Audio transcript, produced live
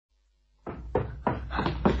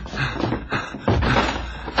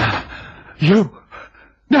You...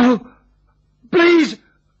 No! Please!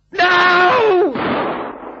 No!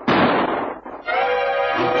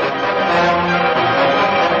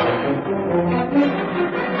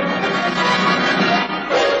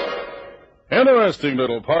 Interesting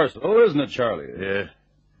little parcel, isn't it, Charlie? Yeah.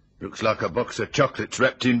 Looks like a box of chocolates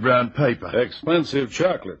wrapped in brown paper. Expensive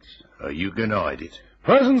chocolates. Are you going to hide it?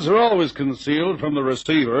 Presents are always concealed from the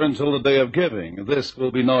receiver until the day of giving. This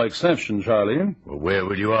will be no exception, Charlie. Well, where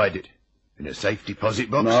will you hide it? In a safe deposit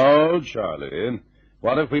box? No, Charlie.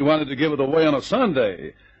 What if we wanted to give it away on a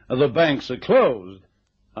Sunday? The banks are closed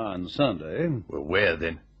on Sunday. Well, where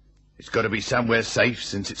then? It's got to be somewhere safe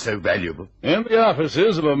since it's so valuable. In the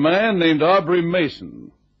offices of a man named Aubrey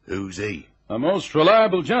Mason. Who's he? A most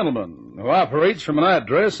reliable gentleman who operates from an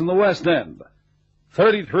address in the West End.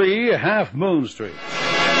 33 Half Moon Street.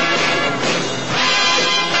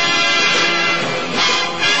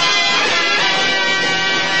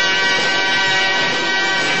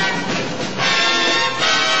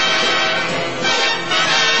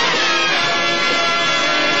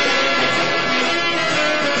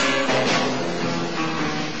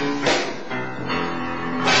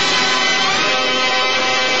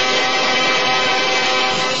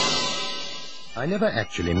 I never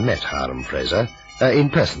actually met Hiram Fraser, in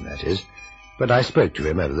person, that is, but I spoke to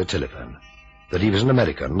him over the telephone. That he was an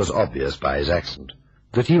American was obvious by his accent.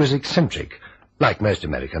 That he was eccentric, like most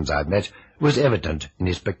Americans I've met, was evident in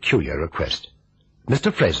his peculiar request.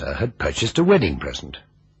 Mr. Fraser had purchased a wedding present.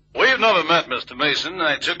 We've never met, Mr. Mason.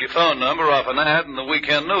 I took your phone number off an ad in the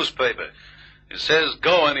weekend newspaper. It says,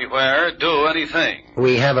 go anywhere, do anything.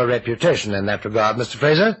 We have a reputation in that regard, Mr.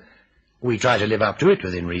 Fraser. We try to live up to it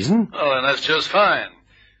within reason. Oh, then that's just fine.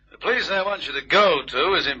 The place I want you to go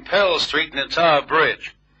to is in Pell Street near Tower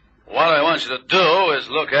Bridge. What I want you to do is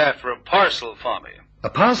look after a parcel for me.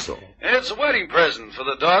 A parcel? It's a wedding present for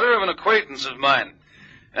the daughter of an acquaintance of mine.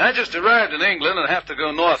 I just arrived in England and have to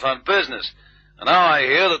go north on business. And now I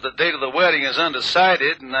hear that the date of the wedding is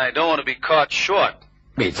undecided, and I don't want to be caught short.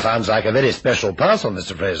 It sounds like a very special parcel,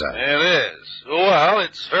 Mr. Fraser. It is. Well,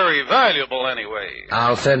 it's very valuable anyway.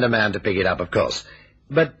 I'll send a man to pick it up, of course.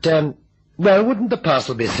 But, well, wouldn't the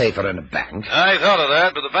parcel be safer in a bank? I thought of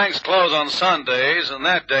that, but the banks close on Sundays, and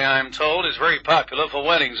that day, I'm told, is very popular for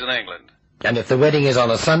weddings in England. And if the wedding is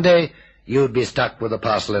on a Sunday, you'd be stuck with a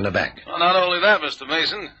parcel in a bank. Well, not only that, Mr.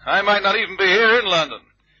 Mason, I might not even be here in London.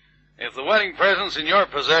 If the wedding present's in your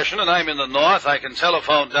possession and I'm in the north, I can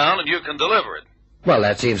telephone down and you can deliver it. Well,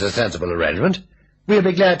 that seems a sensible arrangement. We'll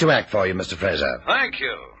be glad to act for you, Mr. Fraser. Thank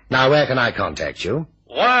you. Now, where can I contact you?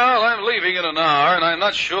 Well, I'm leaving in an hour, and I'm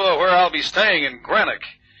not sure where I'll be staying in Greenock.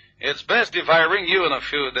 It's best if I ring you in a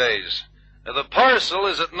few days. The parcel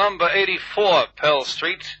is at number 84 Pell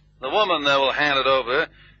Street. The woman there will hand it over.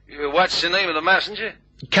 What's the name of the messenger?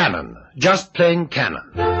 Cannon. Just plain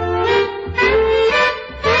Cannon.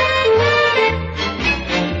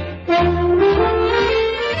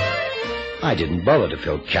 I didn't bother to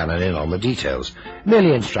fill Cannon in on the details,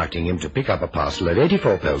 merely instructing him to pick up a parcel at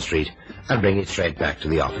 84 Pell Street and bring it straight back to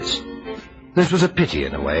the office. This was a pity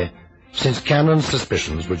in a way, since Cannon's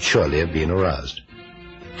suspicions would surely have been aroused.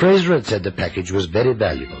 Fraser had said the package was very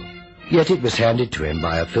valuable, yet it was handed to him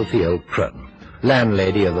by a filthy old crone,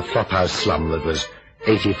 landlady of the flophouse slum that was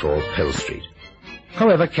 84 Pell Street.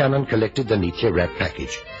 However, Cannon collected the neatly wrapped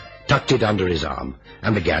package, tucked it under his arm,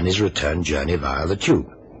 and began his return journey via the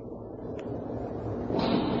tube.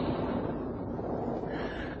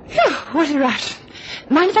 Phew, what a rush.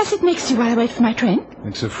 Mind if I sit next to you while I wait for my train?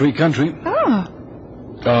 It's a free country. Oh.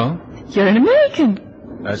 Oh? You're an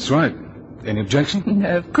American. That's right. Any objection?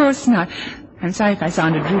 No, of course not. I'm sorry if I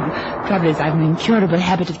sounded rude. Trouble is, I've an incurable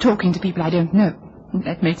habit of talking to people I don't know.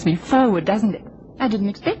 That makes me forward, doesn't it? I didn't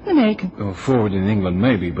expect an American. Oh, forward in England,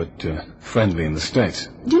 maybe, but friendly in the States.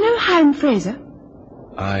 Do you know Hiram Fraser?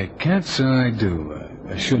 I can't say I do.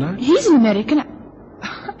 Should I? He's an American.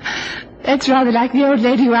 That's rather like the old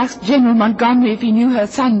lady who asked General Montgomery if he knew her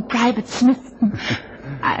son, Private Smith.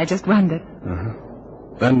 I just wondered. Uh-huh.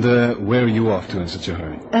 And where are you off to in such a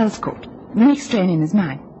hurry? Earl's Court. The next train in is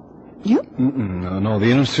mine. You? No,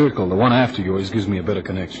 the inner circle, the one after yours, gives me a better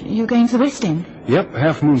connection. You're going to the West End? Yep,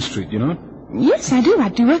 Half Moon Street, you know it? Yes, I do. I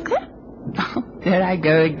do work there. Oh, there I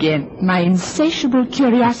go again. My insatiable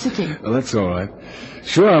curiosity. Well, that's all right.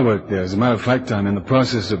 Sure, I work there. As a matter of fact, I'm in the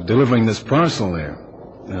process of delivering this parcel there.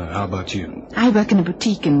 How about you? I work in a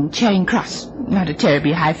boutique in Charing Cross. Not a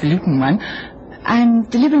terribly highfalutin one. I'm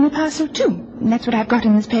delivering a parcel, too. And that's what I've got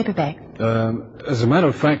in this paper bag. As a matter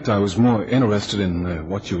of fact, I was more interested in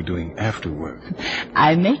what you were doing after work.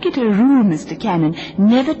 I make it a rule, Mr. Cannon,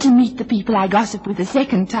 never to meet the people I gossip with a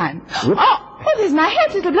second time. Whoop. Oh! Oh, there's my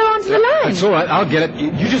hat. It'll blow onto the line. That's all right. I'll get it.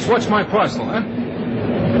 You just watch my parcel, huh?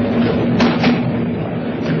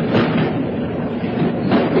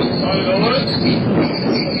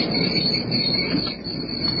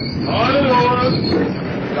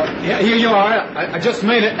 Yeah, here you are. I just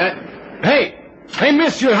made it. Hey,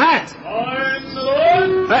 miss, your hat.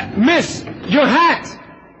 Miss, your hat.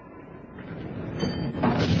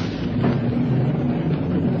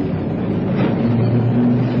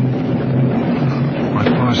 My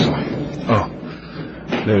parcel. Oh,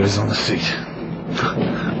 there it is on the seat.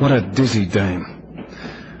 What a dizzy dame.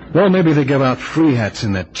 Well, maybe they give out free hats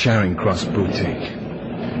in that Charing Cross boutique.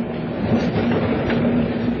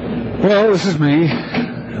 Well, this is me.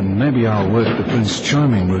 And maybe I'll work the Prince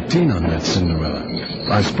Charming routine on that Cinderella.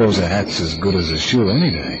 I suppose a hat's as good as a shoe any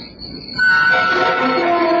day.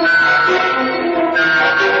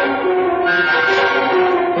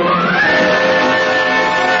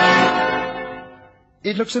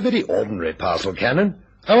 It looks a very ordinary parcel, Cannon.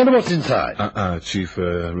 I wonder what's inside. Chief,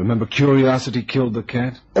 remember curiosity killed the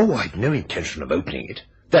cat? Oh, I've no intention of opening it.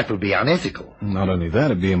 That would be unethical. Not only that,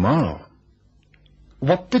 it'd be immoral.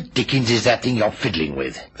 What the dickens is that thing you're fiddling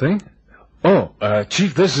with? Thing? Oh,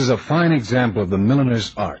 Chief, this is a fine example of the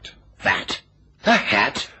milliner's art. That? A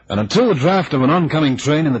hat? And until the draft of an oncoming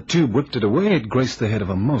train in the tube whipped it away, it graced the head of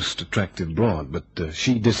a most attractive broad, but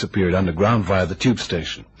she disappeared underground via the tube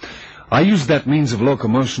station. I used that means of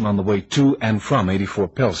locomotion on the way to and from 84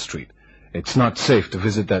 Pell Street. It's not safe to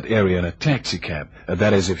visit that area in a taxicab.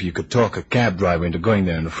 That is, if you could talk a cab driver into going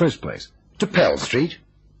there in the first place. To Pell Street?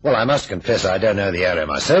 Well, I must confess I don't know the area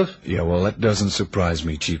myself. Yeah, well, that doesn't surprise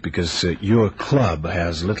me, Chief, because your club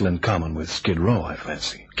has little in common with Skid Row, I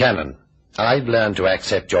fancy. Cannon, I've learned to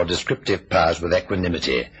accept your descriptive powers with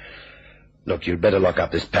equanimity. Look, you'd better lock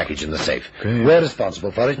up this package in the safe. Okay. We're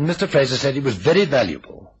responsible for it, and Mr. Fraser said it was very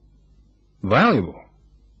valuable. Valuable?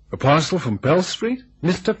 A parcel from Pell Street?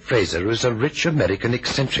 Mr. Fraser is a rich American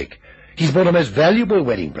eccentric. He's bought a most valuable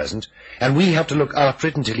wedding present, and we have to look after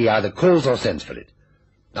it until he either calls or sends for it.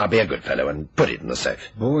 Now, be a good fellow and put it in the safe.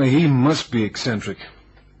 Boy, he must be eccentric.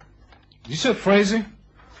 You said Fraser?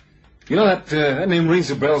 You know, that name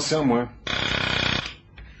rings a bell somewhere.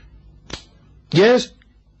 Yes?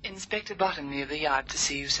 Inspector Bottomley of the yard to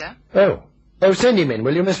see you, sir. Oh, send him in,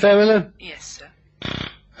 will you, Miss Fairweather? Yes, sir.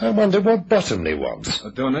 I wonder what Bottomley wants.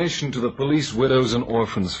 A donation to the Police Widows and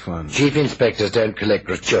Orphans Fund. Chief inspectors don't collect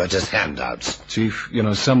gratuitous handouts. Chief, you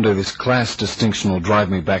know, someday this class distinction will drive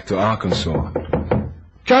me back to Arkansas.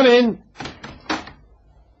 Come in.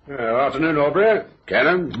 Afternoon, Aubrey.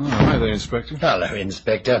 Cannon. Oh, hi there, Inspector. Hello,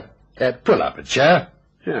 Inspector. Pull up a chair.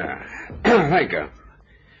 Yeah. Thank you.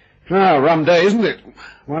 Now, rum day, isn't it?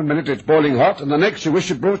 1 minute it's boiling hot, and the next you wish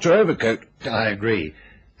you'd brought your overcoat. I agree.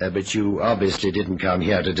 But you obviously didn't come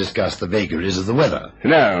here to discuss the vagaries of the weather.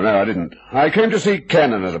 No, I didn't. I came to see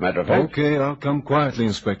Cannon, as a matter of fact. Okay, I'll come quietly,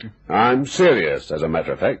 Inspector. I'm serious, as a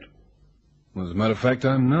matter of fact. Well, as a matter of fact,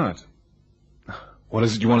 I'm not. What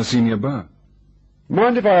is it you want to see me about?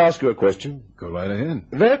 Mind if I ask you a question? Go right ahead.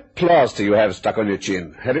 That plaster you have stuck on your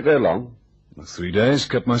chin, had it there long? 3 days,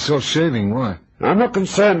 kept myself shaving. Why? I'm not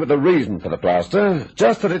concerned with the reason for the plaster,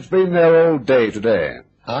 just that it's been there all day today.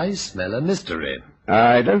 I smell a mystery.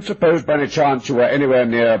 I don't suppose by any chance you were anywhere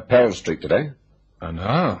near Pell Street today?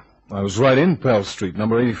 No. I was right in Pell Street,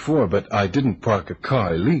 number 84, but I didn't park a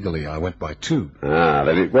car illegally. I went by tube.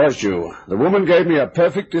 Then it was you. The woman gave me a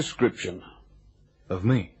perfect description. Of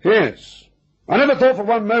me? Yes. I never thought for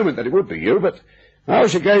one moment that it would be you, but now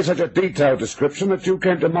she gave such a detailed description that you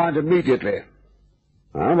came to mind immediately.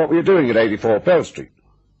 What were you doing at 84 Pell Street?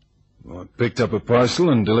 Well, I picked up a parcel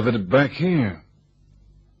and delivered it back here.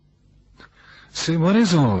 See, what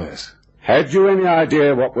is all this? Had you any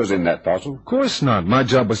idea what was in that parcel? Of course not. My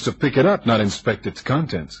job was to pick it up, not inspect its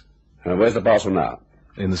contents. Where's the parcel now?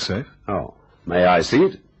 In the safe? Oh. May I see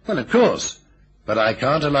it? Well, of course. But I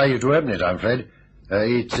can't allow you to open it, I'm afraid.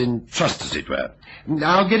 It's in trust, as it were.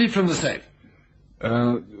 I'll get it from the safe.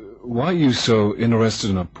 Why are you so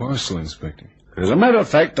interested in a parcel, Inspector? As a matter of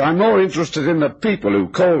fact, I'm more interested in the people who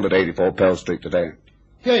called at 84 Pell Street today.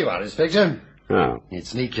 Here you are, Inspector. Oh.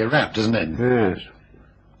 It's neatly wrapped, isn't it? Yes.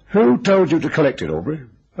 Who told you to collect it, Aubrey?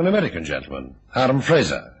 An American gentleman, Hiram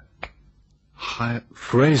Fraser.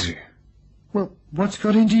 Fraser? Well, what's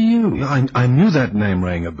got into you? I knew that name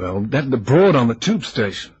rang a bell. That the broad on the tube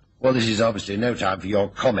station. Well, this is obviously no time for your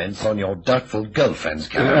comments on your doubtful girlfriend's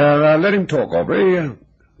Cannon. Let him talk, Aubrey.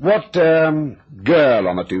 What, girl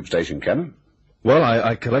on the tube station, Cannon? Well,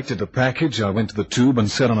 I collected the package, I went to the tube and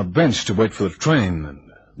sat on a bench to wait for the train.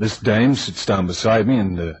 And this dame sits down beside me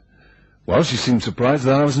and, Well, she seemed surprised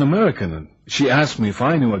that I was an American, and she asked me if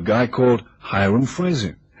I knew a guy called Hiram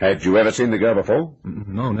Fraser. Had you ever seen the girl before?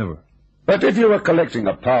 No, never. But if you were collecting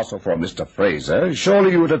a parcel for Mr. Fraser,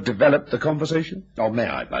 surely you would have developed the conversation? Oh, may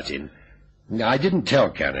I butt in? I didn't tell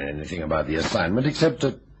Cannon anything about the assignment, except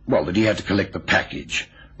that he had to collect the package.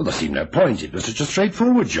 Well, there seemed no point. It was such a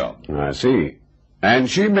straightforward job. I see. And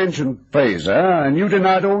she mentioned Fraser, and you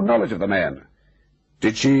denied all knowledge of the man.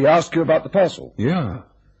 Did she ask you about the parcel? Yeah.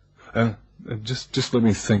 Just let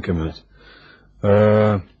me think a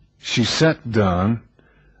minute. She sat down.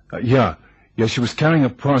 Yeah, she was carrying a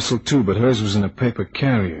parcel too, but hers was in a paper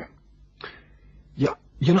carrier. Yeah,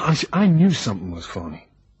 I knew something was phony.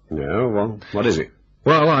 Yeah, well, what is it?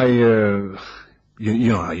 Well, you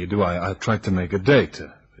know how you do. I tried to make a date.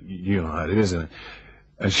 You know how it is. And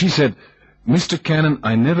she said, Mr. Cannon,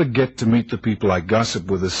 I never get to meet the people I gossip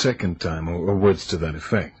with a second time, or words to that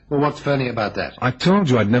effect. Well, what's funny about that? I told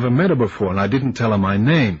you I'd never met her before, and I didn't tell her my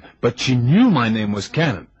name, but she knew my name was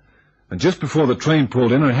Cannon. And just before the train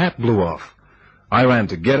pulled in, her hat blew off. I ran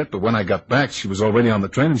to get it, but when I got back, she was already on the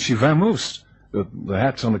train, and she vamoosed. The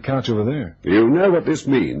hat's on the couch over there. You know what this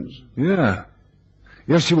means? Yeah.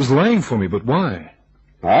 Yeah, she was laying for me, but why?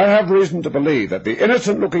 I have reason to believe that the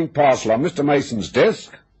innocent-looking parcel on Mr. Mason's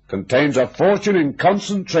desk contains a fortune in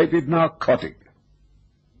concentrated narcotic.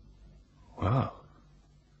 Wow.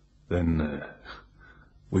 Then,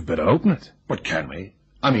 we'd better open it. But can we?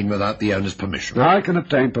 I mean, without the owner's permission. I can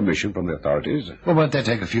obtain permission from the authorities. Well, won't that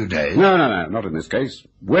take a few days? No, not in this case.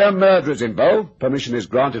 Where murder is involved, permission is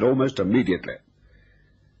granted almost immediately.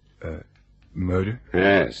 Murder?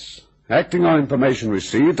 Yes. Acting on information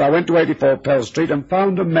received, I went to 84 Pell Street and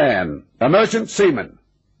found a man, a merchant seaman,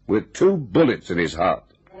 with 2 bullets in his heart.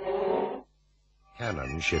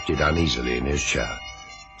 Cannon shifted uneasily in his chair.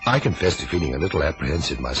 I confess to feeling a little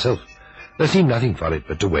apprehensive myself. There seemed nothing for it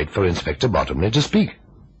but to wait for Inspector Bottomley to speak.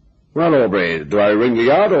 Well, Aubrey, do I ring the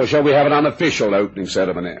yard, or shall we have an unofficial opening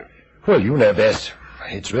ceremony? Well, you know best.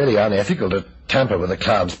 It's really unethical to tamper with a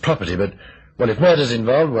client's property, but, if murder's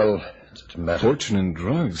involved, it doesn't matter. Fortune in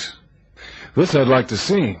drugs. This I'd like to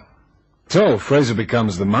see. So, Fraser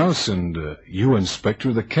becomes the mouse, and you,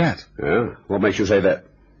 Inspector, the cat. Yeah? What makes you say that?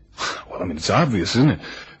 Well, it's obvious, isn't it?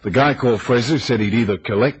 The guy called Fraser said he'd either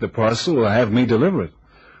collect the parcel or have me deliver it.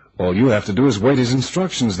 All you have to do is wait his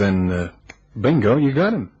instructions, then, bingo, you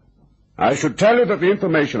got him. I should tell you that the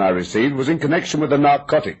information I received was in connection with the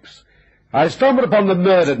narcotics. I stumbled upon the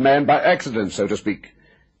murdered man by accident, so to speak.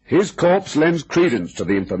 His corpse lends credence to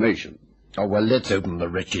the information. Oh, well, let's open the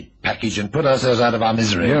wretched package and put ourselves out of our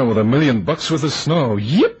misery. Yeah, with $1 million worth of snow.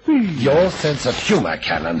 Yippee! Your sense of humor,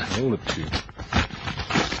 Cannon. Hold it, Chief.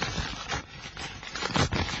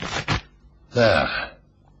 There.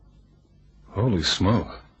 Holy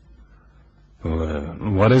smoke. Well,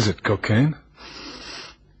 what is it, cocaine?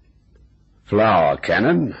 Flour,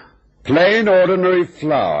 Cannon. Plain, ordinary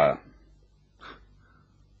flour.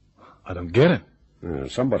 I don't get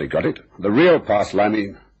it. Somebody got it. The real parcel, I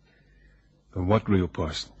mean. What real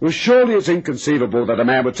parcel? Well, surely it's inconceivable that a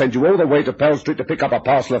man would send you all the way to Pell Street to pick up a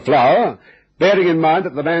parcel of flour, bearing in mind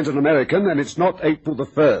that the man's an American and it's not April the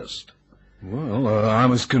 1st. Well,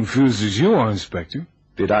 I'm as confused as you are, Inspector.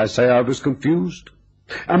 Did I say I was confused?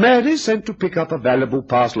 A man is sent to pick up a valuable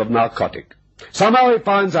parcel of narcotic. Somehow he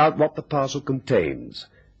finds out what the parcel contains.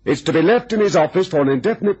 It's to be left in his office for an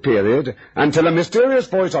indefinite period until a mysterious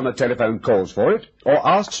voice on the telephone calls for it or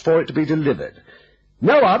asks for it to be delivered.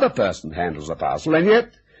 No other person handles the parcel, and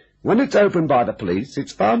yet, when it's opened by the police,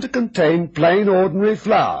 it's found to contain plain, ordinary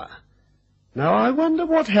flour. Now, I wonder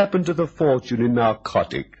what happened to the fortune in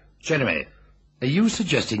narcotic. Jeremy, are you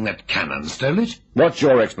suggesting that Cannon stole it? What's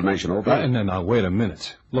your explanation, Aubrey? Now, wait a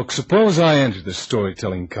minute. Look, suppose I enter the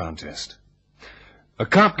storytelling contest. A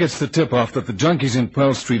cop gets the tip-off that the junkies in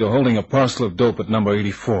Pearl Street are holding a parcel of dope at number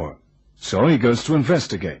 84. So he goes to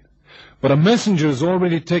investigate. But a messenger has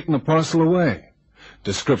already taken the parcel away.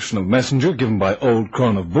 Description of messenger given by old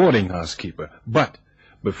crone of boarding house keeper. But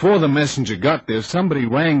before the messenger got there, somebody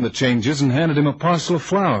rang the changes and handed him a parcel of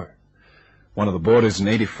flour. One of the boarders in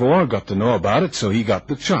 84 got to know about it, so he got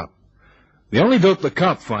the chop. The only dope the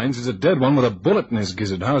cop finds is a dead one with a bullet in his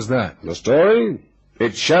gizzard. How's that? The story?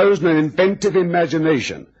 It shows an inventive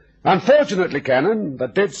imagination. Unfortunately, Cannon, the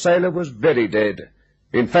dead sailor was very dead.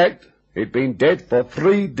 In fact, he'd been dead for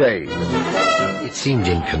 3 days. It seemed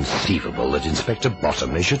inconceivable that Inspector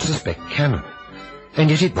Bottomley should suspect Cannon. And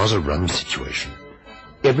yet it was a rum situation.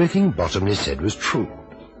 Everything Bottomley said was true.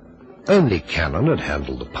 Only Cannon had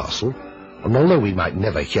handled the parcel, and although we might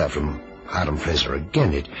never hear from Hiram Fraser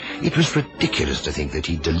again, it was ridiculous to think that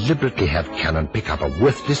he'd deliberately have Cannon pick up a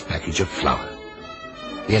worthless package of flour.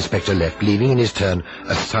 The inspector left, leaving in his turn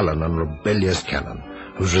a sullen and rebellious Cannon,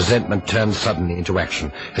 whose resentment turned suddenly into action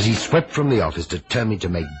as he swept from the office, determined to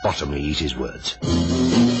make Bottomley eat his words.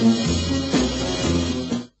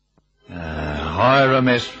 Hiram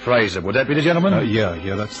S. Fraser, would that be the gentleman?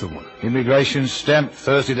 Yeah, that's the one. Immigration stamp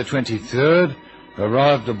Thursday the 23rd.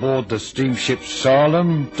 Arrived aboard the steamship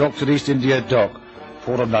Salem, docked at East India Dock,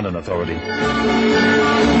 Port of London Authority.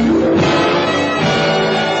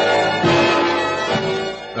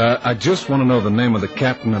 I just want to know the name of the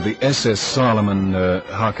captain of the SS Salem and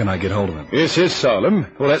how can I get hold of him? SS Salem?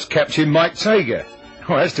 Well, that's Captain Mike Tager.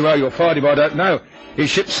 Oh, as to how you'll find him, I don't know. His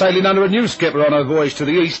ship's sailing under a new skipper on her voyage to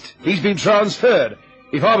the east. He's been transferred.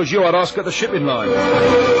 If I was you, I'd ask at the shipping line.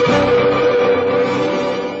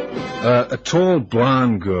 A tall,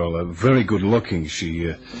 blonde girl, very good-looking.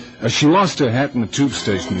 She lost her hat in the tube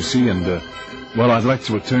station, you see, and, I'd like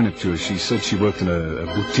to return it to her. She said she worked in a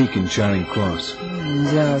boutique in Charing Cross.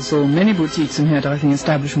 There are so many boutiques and hairdressing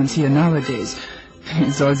establishments here nowadays.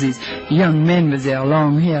 It's all these young men with their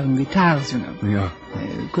long hair and guitars, you know. Yeah.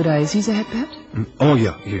 Could I see the hat, perhaps? Oh,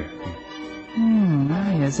 yeah, here.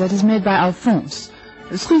 Yes, that is made by Alphonse.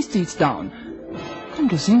 3 streets down. Come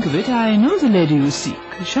to think of it, I know the lady you seek.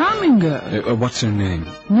 A charming girl. What's her name?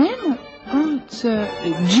 Name? Oh, it's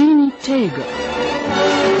Jeannie Tager.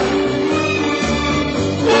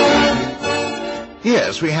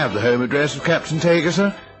 Yes, we have the home address of Captain Tager,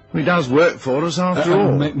 sir. He does work for us, after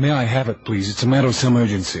all. May I have it, please? It's a matter of some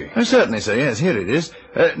urgency. Oh, certainly, sir. Yes, here it is.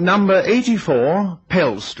 Number 84,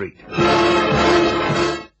 Pell Street.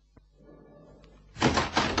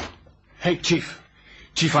 Hey, Chief.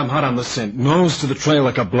 Chief, I'm hot on the scent. Nose to the trail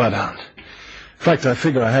like a bloodhound. In fact, I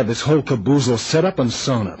figure I had this whole caboozle set up and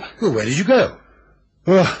sewn up. Well, where did you go?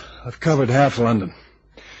 Well, I've covered half London.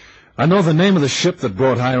 I know the name of the ship that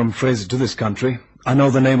brought Hiram Fraser to this country. I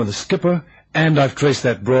know the name of the skipper. And I've traced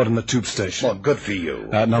that broad in the tube station. Well, good for you.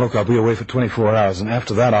 Now, look, I'll be away for 24 hours, and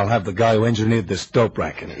after that I'll have the guy who engineered this dope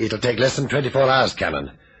racket. It'll take less than 24 hours,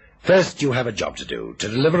 Cannon. First, you have a job to do, to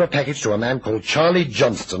deliver a package to a man called Charlie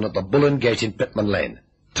Johnston at the Bull and Gate in Pitman Lane.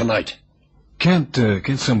 Tonight. Can't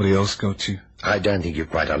somebody else go, Chief? I don't think you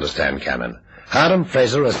quite understand, Cannon. Hiram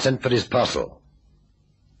Fraser has sent for his parcel.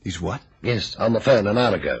 He's what? Yes, on the phone an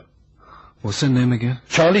hour ago. What's his name again?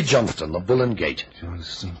 Charlie Johnston, the Bull and Gate.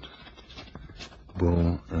 Johnston.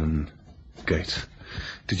 Bull and Gate.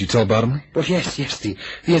 Did you tell Bottomley? Well, yes. The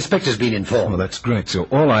inspector's been informed. Oh, that's great. So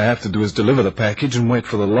all I have to do is deliver the package and wait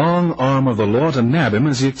for the long arm of the law to nab him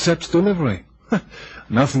as he accepts delivery.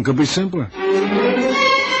 Nothing could be simpler.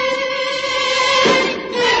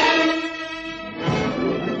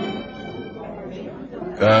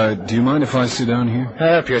 Do you mind if I sit down here?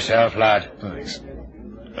 Help yourself, lad. Thanks.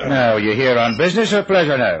 Now, you here on business or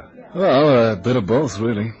pleasure now? Well, a bit of both,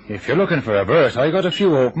 really. If you're looking for a berth, I got a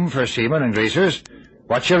few open for seamen and greasers.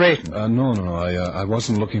 What's your rating? No. I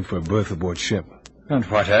wasn't looking for a berth aboard ship. And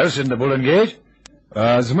what else in the Bull and Gate?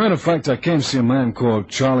 As a matter of fact, I came to see a man called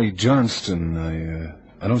Charlie Johnston.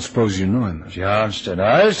 I don't suppose you know him. Johnston.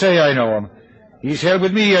 I'll say I know him. He's held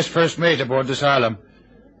with me as first mate aboard the Salem.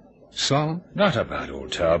 Salem? Not a bad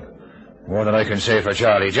old tub. More than I can say for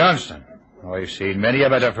Charlie Johnston. I've seen many a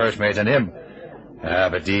better first mate than him.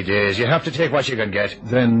 But these days, you have to take what you can get.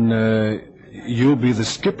 Then, you'll be the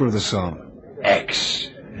skipper of the Salem. X.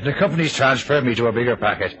 The company's transferred me to a bigger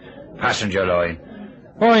packet. Passenger line.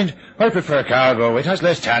 Mind, I prefer cargo. It has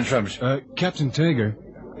less tantrums. Captain Tager.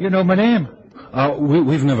 You know my name?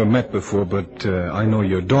 We've never met before, but I know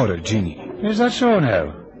your daughter, Jeannie. Is that so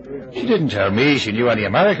now? She didn't tell me she knew any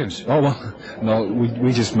Americans. Oh, well, no,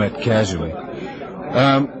 we just met casually.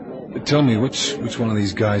 Tell me, which one of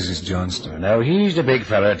these guys is Johnston? Now, he's the big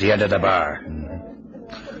fella at the end of the bar.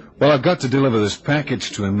 Mm-hmm. Well, I've got to deliver this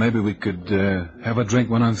package to him. Maybe we could have a drink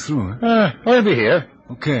when I'm through, huh? I'll be here.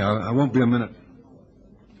 Okay, I won't be a minute.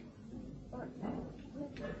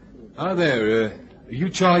 Hi there, are you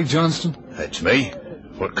Charlie Johnston? That's me.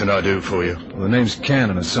 What can I do for you? Well, the name's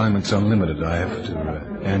Cannon, assignment's unlimited. I have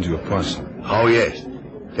to hand you a parcel. Oh, yes.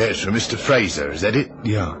 Yes, from Mr. Fraser, is that it?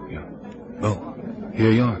 Yeah. Oh,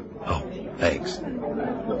 here you are. Oh, thanks.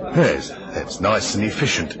 Yes, that's nice and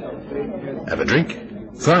efficient. Have a drink?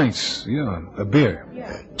 Thanks, yeah, a beer.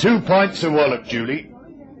 2 pints of wallop, Julie.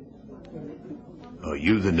 Are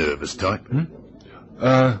you the nervous type?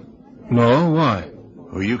 No, why?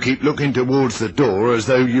 Well, you keep looking towards the door as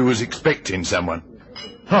though you was expecting someone.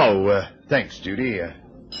 Oh, thanks, Judy.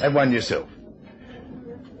 Have one yourself.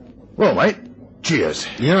 Well, mate, cheers.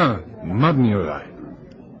 Yeah, mud in your eye.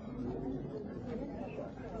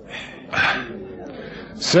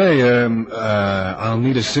 Say, I'll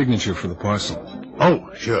need a signature for the parcel.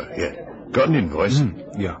 Oh, sure, yeah. Got an invoice?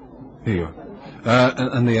 Yeah. Here you are.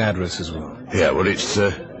 And the address as well. Yeah, well,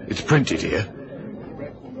 it's printed here.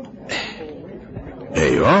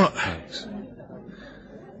 There you are. Thanks.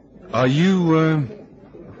 Are you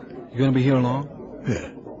going to be here long?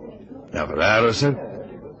 Yeah. Another hour or so.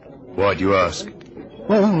 Why'd you ask?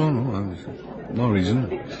 Well, no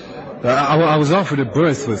reason. I was offered a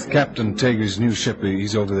berth with Captain Tager's new ship.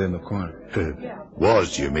 He's over there in the corner.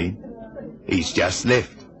 Was, you mean? He's just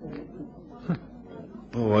left.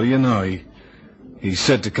 Oh, well, you know, he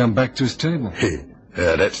said to come back to his table.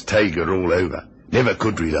 That's Tager all over. Never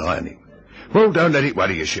could rely on him. Well, don't let it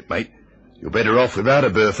worry you, shipmate. You're better off without a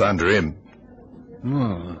berth under him.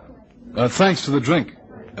 Well, thanks for the drink.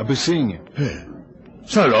 I'll be seeing you. Yeah.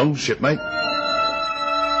 So long, shipmate.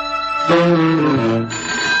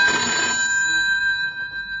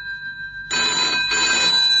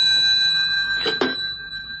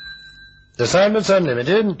 Assignments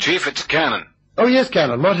Unlimited? Chief, it's Cannon. Oh, yes,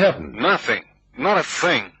 Cannon. What happened? Nothing. Not a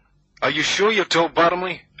thing. Are you sure you told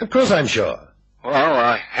Bottomley? Of course I'm sure. Well,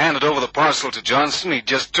 I handed over the parcel to Johnston. He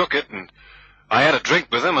just took it, and I had a drink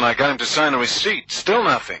with him, and I got him to sign a receipt. Still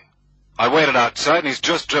nothing. I waited outside, and he's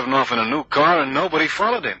just driven off in a new car, and nobody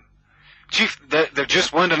followed him. Chief, there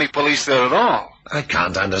just weren't any police there at all. I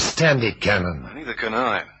can't understand it, Cannon. Neither can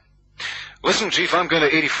I. Listen, Chief, I'm going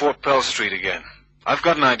to 84 Pell Street again. I've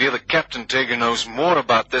got an idea that Captain Tager knows more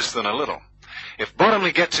about this than a little. If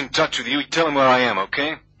Bottomley gets in touch with you, tell him where I am,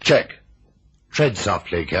 okay? Check. Tread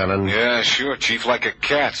softly, Cannon. Yeah, sure, Chief, like a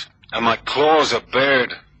cat. And my claws are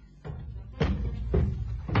bared.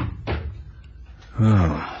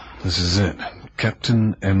 Oh, this is it.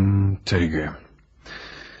 Captain M. Tager.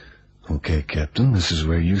 Okay, Captain, this is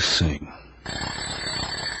where you sing.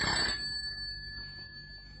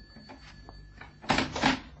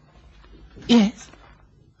 Yes?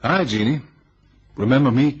 Hi, Jeannie.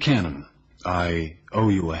 Remember me, Cannon. I owe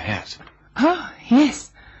you a hat. Oh,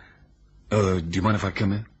 yes. Do you mind if I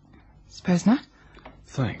come in? Suppose not.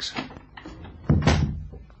 Thanks.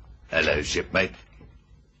 Hello, shipmate.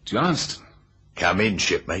 Johnston. Come in,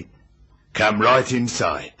 shipmate. Come right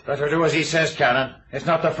inside. Better do as he says, Cannon. It's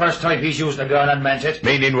not the first time he's used a gun and meant it.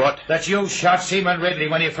 Meaning what? That you shot Seaman Ridley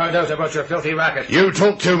when you found out about your filthy racket. You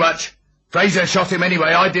talk too much. Fraser shot him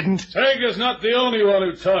anyway, I didn't. Tager's not the only one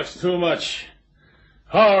who talks too much.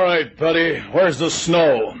 All right, buddy, where's the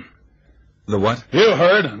snow? The what? You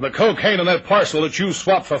heard, the cocaine in that parcel that you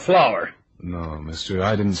swapped for flour. No, mister,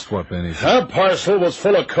 I didn't swap anything. That parcel was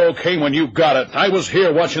full of cocaine when you got it. I was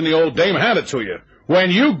here watching the old dame hand it to you.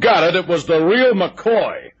 When you got it, it was the real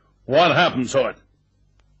McCoy. What happened to it?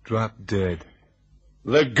 Drop dead.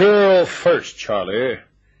 The girl first, Charlie.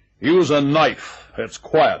 Use a knife. It's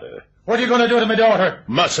quieter. What are you going to do to my daughter?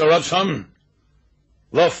 Muss her up some.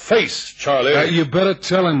 The face, Charlie. You better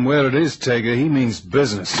tell him where it is, Tager. He means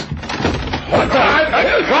business. What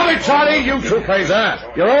the? Call me, Charlie. You two plays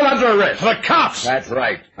that. You're all under arrest. The cops. That's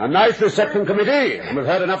right. A nice reception committee. We've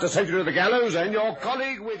heard enough to send you to the gallows and your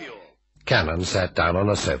colleague with you. Cannon sat down on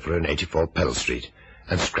a sofa in 84 Pell Street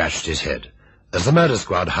and scratched his head as the murder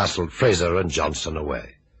squad hustled Fraser and Johnston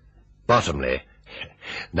away. Bottomley,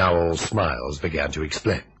 now all smiles, began to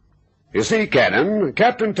explain. You see, Cannon,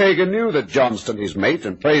 Captain Tager knew that Johnston, his mate,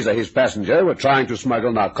 and Fraser, his passenger, were trying to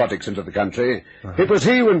smuggle narcotics into the country. It was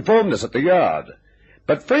he who informed us at the yard.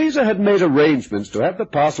 But Fraser had made arrangements to have the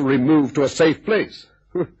parcel removed to a safe place.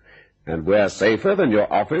 And where safer than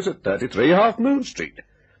your office at 33 Half Moon Street?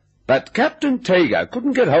 But Captain Tager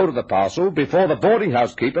couldn't get hold of the parcel before the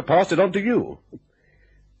boarding-house keeper passed it on to you.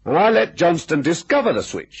 And I let Johnston discover the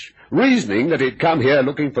switch, reasoning that he'd come here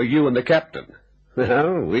looking for you and the captain.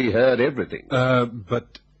 Well, we heard everything.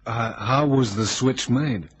 But how was the switch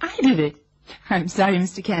made? I did it. I'm sorry,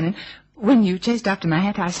 Mr. Cannon. When you chased after my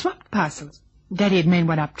hat, I swapped parcels. Daddy had made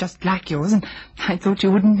one up just like yours, and I thought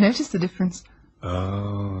you wouldn't notice the difference.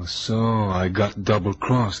 Oh, so I got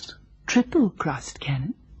double-crossed. Triple-crossed,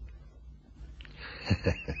 Cannon.